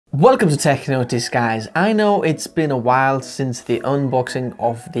Welcome to Tech Notice, guys. I know it's been a while since the unboxing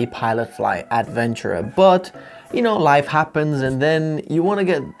of the Pilotfly Adventurer, but you know, life happens and then you want to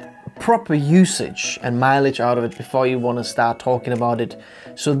get proper usage and mileage out of it before you want to start talking about it.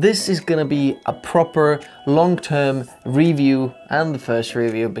 So this is going to be a proper long-term review and the first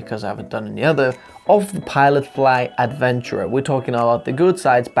review, because I haven't done any other, of the Pilotfly Adventurer. We're talking about the good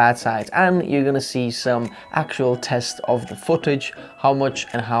sides, bad sides, and you're going to see some actual tests of the footage, how much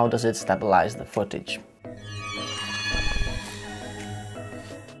and how does it stabilize the footage.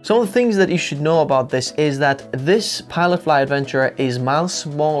 Some of the things that you should know about this is that this Pilotfly Adventurer is miles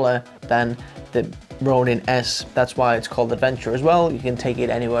smaller than the Ronin S. That's why it's called Adventure as well. You can take it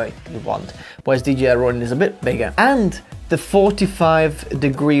anywhere you want. Whereas DJI Ronin is a bit bigger. And the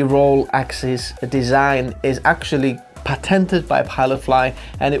 45-degree roll axis design is actually patented by Pilotfly,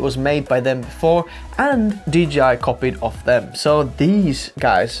 and it was made by them before, and DJI copied off them. So these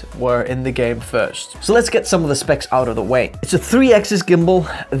guys were in the game first. So let's get some of the specs out of the way. It's a 3-axis gimbal,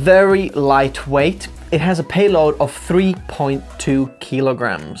 very lightweight. It has a payload of 3.2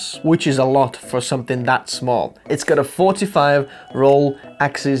 kilograms, which is a lot for something that small. It's got a 45 roll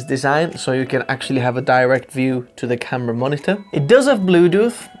axis design, so you can actually have a direct view to the camera monitor. It does have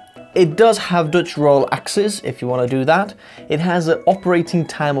Bluetooth. It does have Dutch roll axis if you want to do that. It has an operating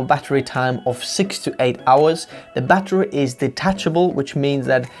time or battery time of 6 to 8 hours. The battery is detachable, which means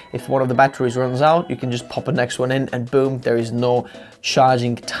that if one of the batteries runs out, you can just pop the next one in and boom, there is no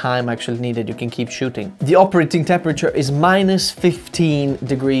charging time actually needed. You can keep shooting. The operating temperature is minus 15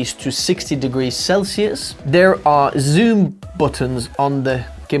 degrees to 60 degrees Celsius. There are zoom buttons on the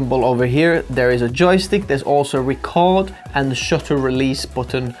gimbal over here. There is a joystick. There's also record and shutter release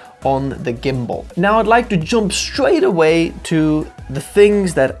button on the gimbal. Now I'd like to jump straight away to the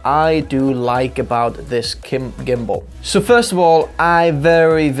things that I do like about this gimbal. So first of all, I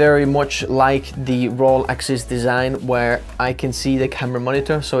very much like the roll axis design where I can see the camera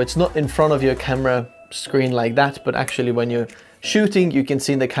monitor. So it's not in front of your camera screen like that, but actually when you're shooting, you can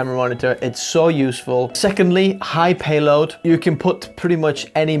see the camera monitor. It's so useful. Secondly, high payload. You can put pretty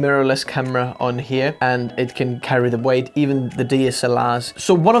much any mirrorless camera on here and it can carry the weight, even the DSLRs.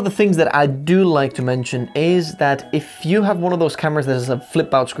 So one of the things that I do like to mention is that if you have one of those cameras that has a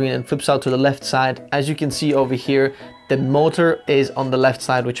flip out screen and flips out to the left side, as you can see over here, the motor is on the left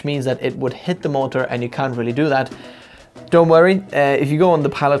side, which means that it would hit the motor and you can't really do that. Don't worry, if you go on the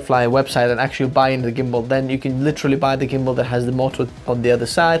Pilotfly website and actually buy into the gimbal, then you can literally buy the gimbal that has the motor on the other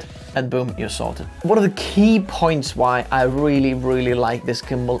side and boom, you're sorted. One of the key points why I really like this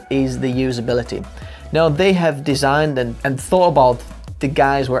gimbal is the usability. Now they have designed and thought about the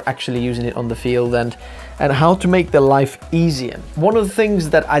guys who are actually using it on the field and how to make their life easier. One of the things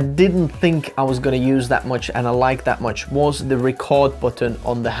that I didn't think I was going to use that much and I like that much was the record button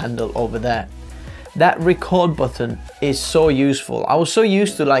on the handle over there. That record button is so useful. I was so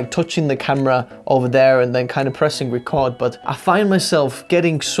used to like touching the camera over there and then kind of pressing record, but I find myself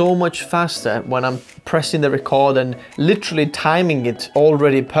getting so much faster when I'm pressing the record and literally timing it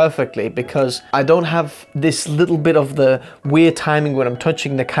already perfectly, because I don't have this little bit of the weird timing when I'm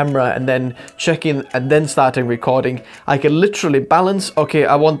touching the camera and then checking and then starting recording. I can literally balance, okay,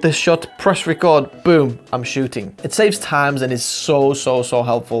 I want this shot, press record, boom, I'm shooting. It saves times and is so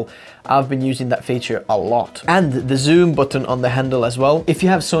helpful. I've been using that feature a lot. And the zoom button on the handle as well. If you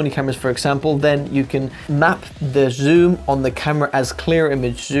have Sony cameras, for example, then you can map the zoom on the camera as clear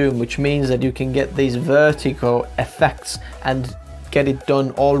image zoom, which means that you can get these vertigo effects and get it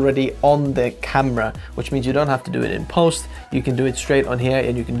done already on the camera, which means you don't have to do it in post. You can do it straight on here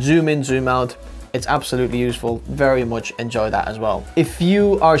and you can zoom in, zoom out. It's absolutely useful. Very much enjoy that as well. If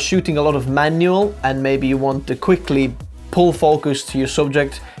you are shooting a lot of manual and maybe you want to quickly pull focus to your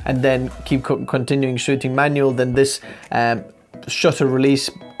subject and then keep continuing shooting manual, then this shutter release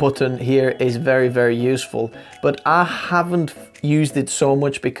button here is very useful. But I haven't used it so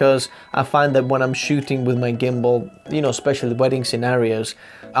much because I find that when I'm shooting with my gimbal, you know, especially wedding scenarios,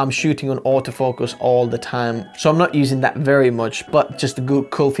 I'm shooting on autofocus all the time. So I'm not using that very much, but just a good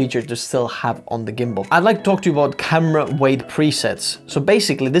cool feature to still have on the gimbal. I'd like to talk to you about camera weight presets. So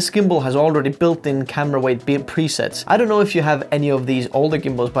basically this gimbal has already built-in camera weight presets. I don't know if you have any of these older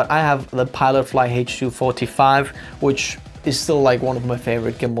gimbals, but I have the Pilotfly H245, which is still like one of my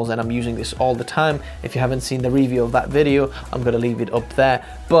favorite gimbals and I'm using this all the time. If you haven't seen the review of that video, I'm gonna leave it up there.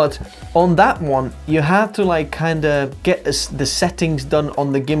 But on that one, you have to like kind of get the settings done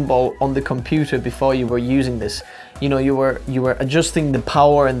on the gimbal on the computer before you were using this. You know, you were adjusting the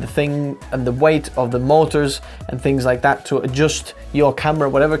power and the thing and the weight of the motors and things like that to adjust your camera,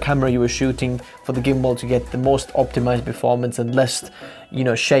 whatever camera you were shooting, for the gimbal to get the most optimized performance and less you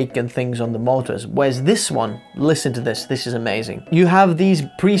know, shaking things on the motors. Whereas this one, listen to this, this is amazing. You have these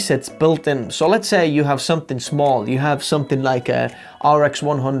presets built in. So let's say you have something small, you have something like a RX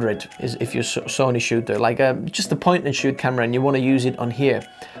 100, is if you're Sony shooter, like just a point and shoot camera, and you want to use it on here.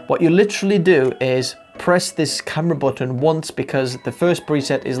 What you literally do is press this camera button once, because the first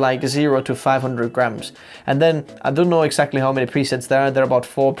preset is like 0 to 500 grams. And then, I don't know exactly how many presets there are about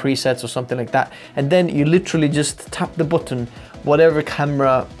 4 presets or something like that. And then you literally just tap the button, whatever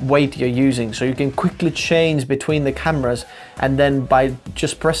camera weight you're using. So you can quickly change between the cameras, and then by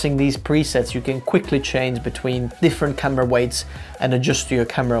just pressing these presets, you can quickly change between different camera weights and adjust to your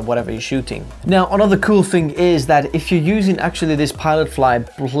camera, whatever you're shooting. Now, another cool thing is that if you're using actually this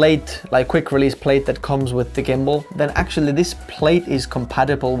Pilotfly plate, like quick release plate that comes with the gimbal, then actually this plate is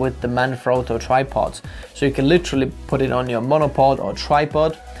compatible with the Manfrotto tripods. So you can literally put it on your monopod or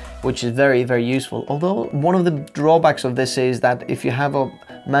tripod, which is very, very useful. Although one of the drawbacks of this is that if you have a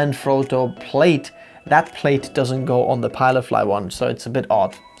Manfrotto plate, that plate doesn't go on the Pilotfly one, so it's a bit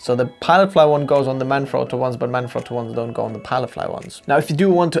odd. So the Pilotfly one goes on the Manfrotto ones, but Manfrotto ones don't go on the Pilotfly ones. Now, if you do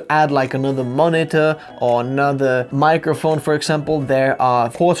want to add like another monitor or another microphone, for example, there are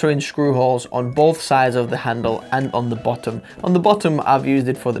 1/4" screw holes on both sides of the handle and on the bottom. On the bottom, I've used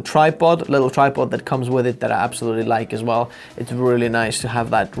it for the tripod, little tripod that comes with it that I absolutely like as well. It's really nice to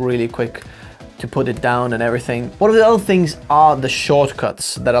have that really quick to put it down and everything. One of the other things are the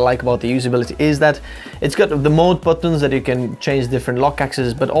shortcuts that I like about the usability is that it's got the mode buttons that you can change different lock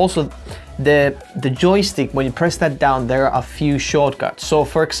axes, but also the joystick, when you press that down, there are a few shortcuts. So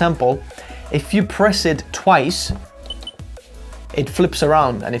for example, if you press it twice, it flips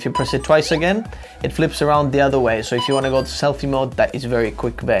around, and if you press it twice again, it flips around the other way. So if you want to go to selfie mode, that is very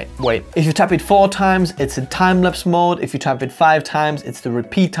quick way. If you tap it 4 times, it's a time-lapse mode. If you tap it 5 times, it's the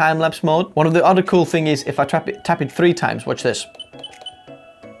repeat time-lapse mode. One of the other cool thing is if I tap it 3 times, watch this.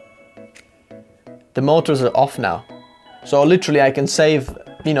 The motors are off now. So literally I can save,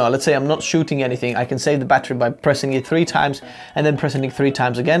 you know, let's say I'm not shooting anything, I can save the battery by pressing it 3 times and then pressing it 3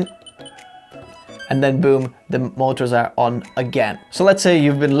 times again. And then boom, the motors are on again. So let's say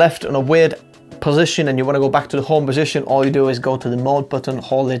you've been left on a weird position and you want to go back to the home position. All you do is go to the mode button,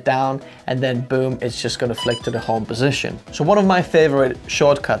 hold it down, and then boom, it's just going to flick to the home position. So one of my favorite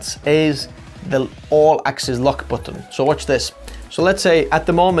shortcuts is the all axis lock button. So watch this. So let's say at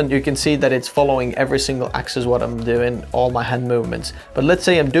the moment you can see that it's following every single axis what I'm doing, all my hand movements. But let's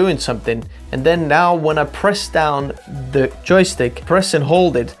say I'm doing something, and then now when I press down the joystick, press and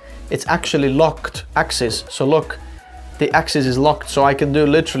hold it, it's actually locked axis. So look, the axis is locked, so I can do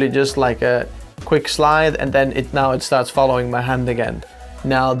literally just like a quick slide, and then now it starts following my hand again.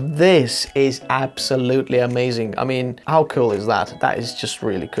 Now this is absolutely amazing. I mean, how cool is that? That is just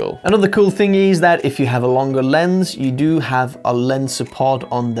really cool. Another cool thing is that if you have a longer lens, you do have a lens support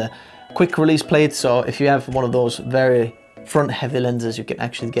on the quick release plate. So if you have one of those very front heavy lenses, you can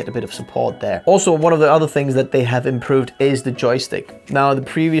actually get a bit of support there. Also, one of the other things that they have improved is the joystick. Now, the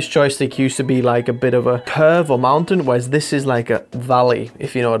previous joystick used to be like a bit of a curve or mountain, whereas this is like a valley,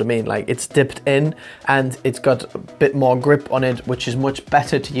 if you know what I mean. Like it's dipped in and it's got a bit more grip on it, which is much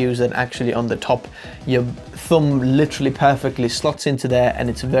better to use than actually on the top. Your thumb literally perfectly slots into there, and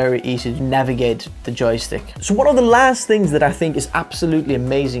it's very easy to navigate the joystick. So one of the last things that I think is absolutely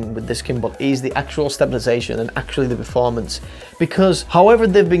amazing with this gimbal is the actual stabilization and actually the performance. Because however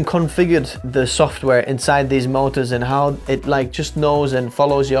they've been configured the software inside these motors and how it like just knows and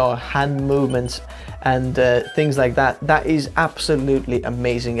follows your hand movements and things like that, that is absolutely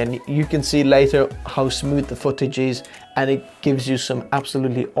amazing. And you can see later how smooth the footage is, and it gives you some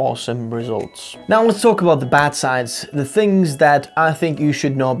absolutely awesome results. Now let's talk about the bad sides. The things that I think you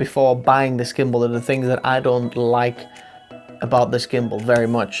should know before buying this gimbal are the things that I don't like about this gimbal very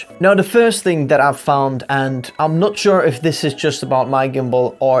much. Now, the first thing that I've found, and I'm not sure if this is just about my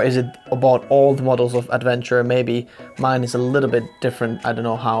gimbal or is it about all the models of Adventurer, maybe mine is a little bit different, I don't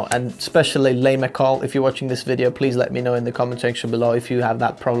know how, and especially Lauri, if you're watching this video, please let me know in the comment section below if you have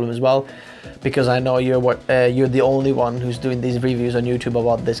that problem as well, because I know you're the only one who's doing these reviews on YouTube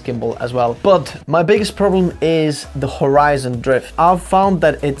about this gimbal as well. But my biggest problem is the horizon drift. I've found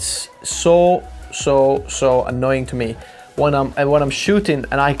that it's so annoying to me when I'm shooting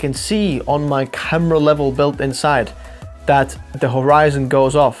and I can see on my camera level built inside that the horizon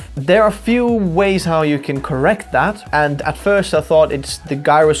goes off. There are a few ways how you can correct that, and at first I thought it's the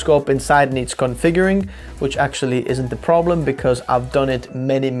gyroscope inside needs configuring, which actually isn't the problem because I've done it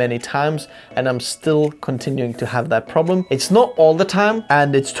many times and I'm still continuing to have that problem. It's not all the time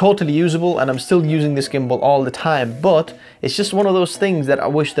and it's totally usable and I'm still using this gimbal all the time, but it's just one of those things that I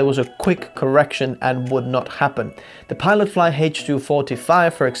wish there was a quick correction and would not happen. The Pilotfly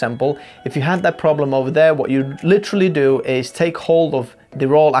H245, for example, if you had that problem over there, what you literally do is take hold of the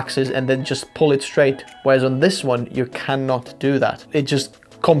roll axis and then just pull it straight, whereas on this one you cannot do that. It just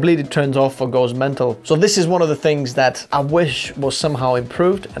completely turns off or goes mental. So this is one of the things that I wish was somehow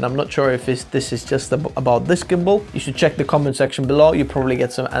improved, and I'm not sure if this is just about this gimbal. You should check the comment section below, you probably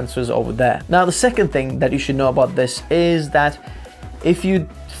get some answers over there. Now the second thing that you should know about this is that if you're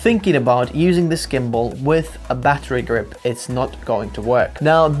thinking about using this gimbal with a battery grip, it's not going to work.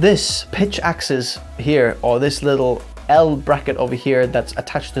 Now this pitch axis here, or this little L bracket over here that's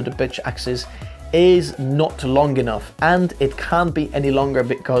attached to the pitch axis, is not long enough, and it can't be any longer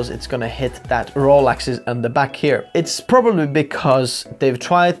because it's gonna hit that roll axis on the back here. It's probably because they've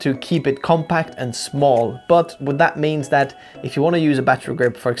tried to keep it compact and small, but what that means that if you want to use a battery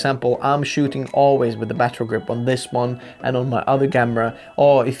grip, for example, I'm shooting always with the battery grip on this one and on my other camera,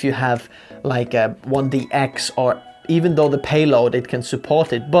 or if you have like a 1DX, or even though the payload it can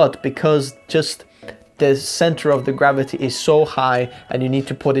support it, but because just the center of the gravity is so high and you need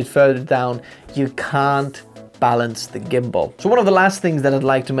to put it further down, you can't balance the gimbal. So one of the last things that I'd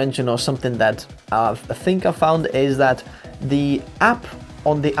like to mention, or something that I think I found, is that the app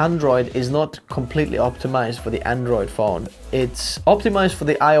on the Android is not completely optimized for the Android phone. It's optimized for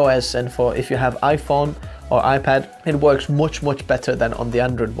the iOS, and for if you have iPhone or iPad, it works much better than on the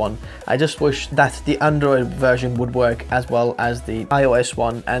Android one. I just wish that the Android version would work as well as the iOS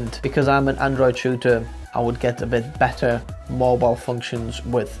one, and because I'm an Android shooter, I would get a bit better mobile functions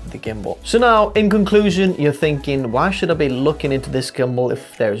with the gimbal. So now, in conclusion, you're thinking, why should I be looking into this gimbal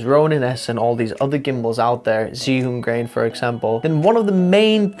if there's Ronin S and all these other gimbals out there, Zhiyun Grain for example? Then one of the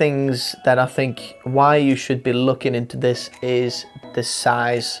main things that I think why you should be looking into this is the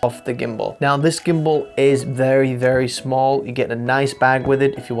size of the gimbal. Now this gimbal is very small. You get a nice bag with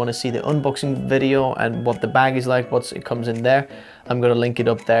it. If you want to see the unboxing video and what the bag is like, it comes in there, I'm going to link it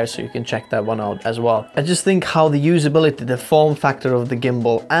up there so you can check that one out as well. I just think how the usability, the form factor of the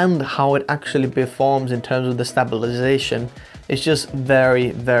gimbal, and how it actually performs in terms of the stabilization is just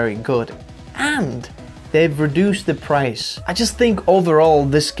very good. And they've reduced the price. I just think overall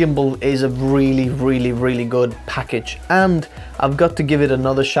this gimbal is a really good package, and I've got to give it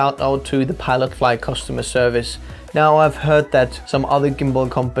another shout out to the Pilotfly customer service. Now I've heard that some other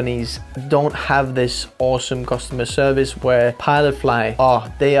gimbal companies don't have this awesome customer service, where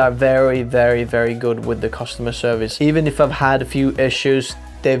Pilotfly, they are very good with the customer service. Even if I've had a few issues,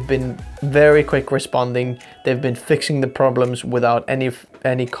 they've been very quick responding. They've been fixing the problems without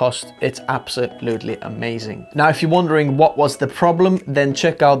any cost. It's absolutely amazing. Now, if you're wondering what was the problem, then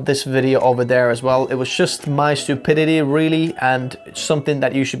check out this video over there as well. It was just my stupidity really, and something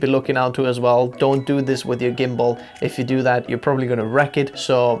that you should be looking out to as well. Don't do this with your gimbal. If you do that, you're probably gonna wreck it.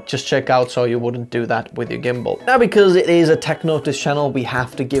 So just check out so you wouldn't do that with your gimbal. Now, because it is a Tech Notice channel, we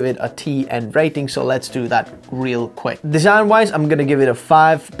have to give it a TN rating. So let's do that real quick. Design wise, I'm gonna give it a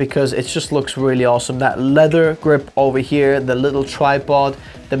 5 because it just looks really awesome. That leather grip over here, the little tripod,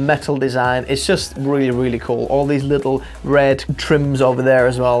 the metal design, it's just really cool. All these little red trims over there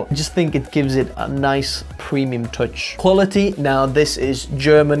as well. I just think it gives it a nice premium touch. Quality, now this is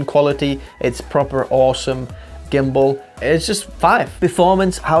German quality. It's proper awesome gimbal. It's just 5.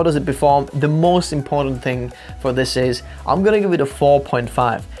 Performance, how does it perform? The most important thing for this is I'm gonna give it a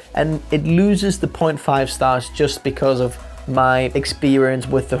 4.5, and it loses the 0.5 stars just because of my experience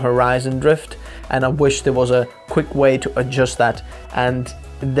with the horizon drift, and I wish there was a quick way to adjust that, and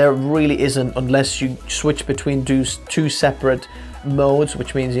there really isn't, unless you switch between two separate modes,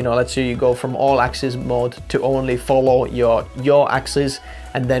 which means, you know, let's say you go from all axis mode to only follow your axis,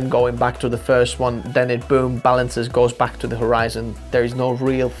 and then going back to the first one, then it boom balances, goes back to the horizon. There is no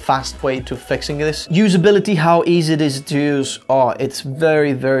real fast way to fixing this. Usability, how easy it is to use. It's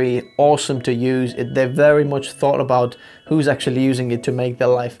very awesome to use. They've very much thought about who's actually using it to make their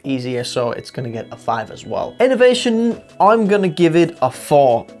life easier, so it's gonna get a 5 as well. Innovation, I'm gonna give it a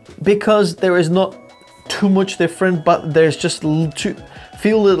 4 because there is not too much different, but there's just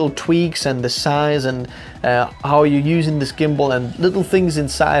few little tweaks, and the size, and how you're using this gimbal, and little things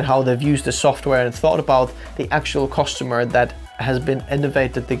inside how they've used the software and thought about the actual customer that has been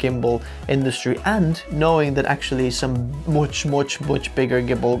innovated the gimbal industry, and knowing that actually some much bigger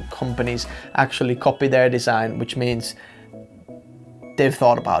gimbal companies actually copy their design, which means they've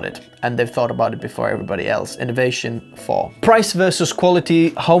thought about it, and they've thought about it before everybody else. Innovation 4. Price versus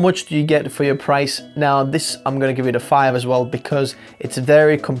quality. How much do you get for your price? Now this, I'm gonna give it a 5 as well, because it's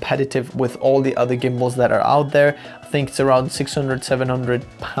very competitive with all the other gimbals that are out there. I think it's around 600, 700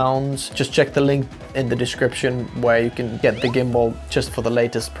 pounds. Just check the link in the description where you can get the gimbal just for the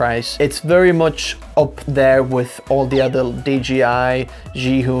latest price. It's very much up there with all the other DJI,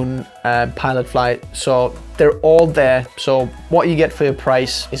 Zhihun, Pilotfly, so they're all there. So what you get for your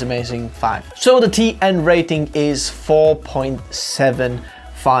price is amazing. 5. So the TN rating is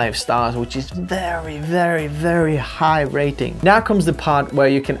 4.75 stars, which is very, very, very high rating. Now comes the part where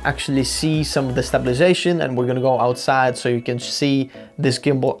you can actually see some of the stabilization, and we're gonna go outside so you can see this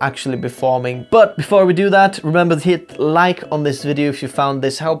gimbal actually performing. But before we do that, remember to hit like on this video if you found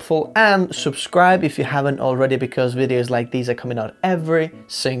this helpful, and subscribe if you haven't already, because videos like these are coming out every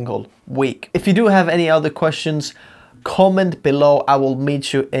single week. If you do have any other questions, comment below. I will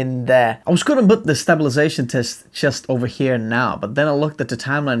meet you in there. I was gonna put the stabilization test just over here now, but then I looked at the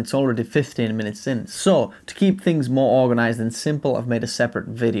timeline, it's already 15 minutes in. So to keep things more organized and simple, I've made a separate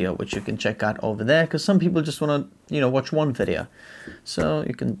video which you can check out over there, because some people just want to, you know, watch one video. So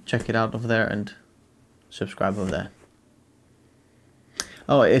you can check it out over there and subscribe over there.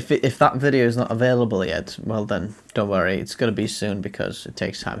 Oh, if that video is not available yet, well then don't worry, it's gonna be soon, because it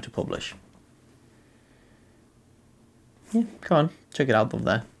takes time to publish. Yeah, come on, check it out over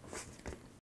there.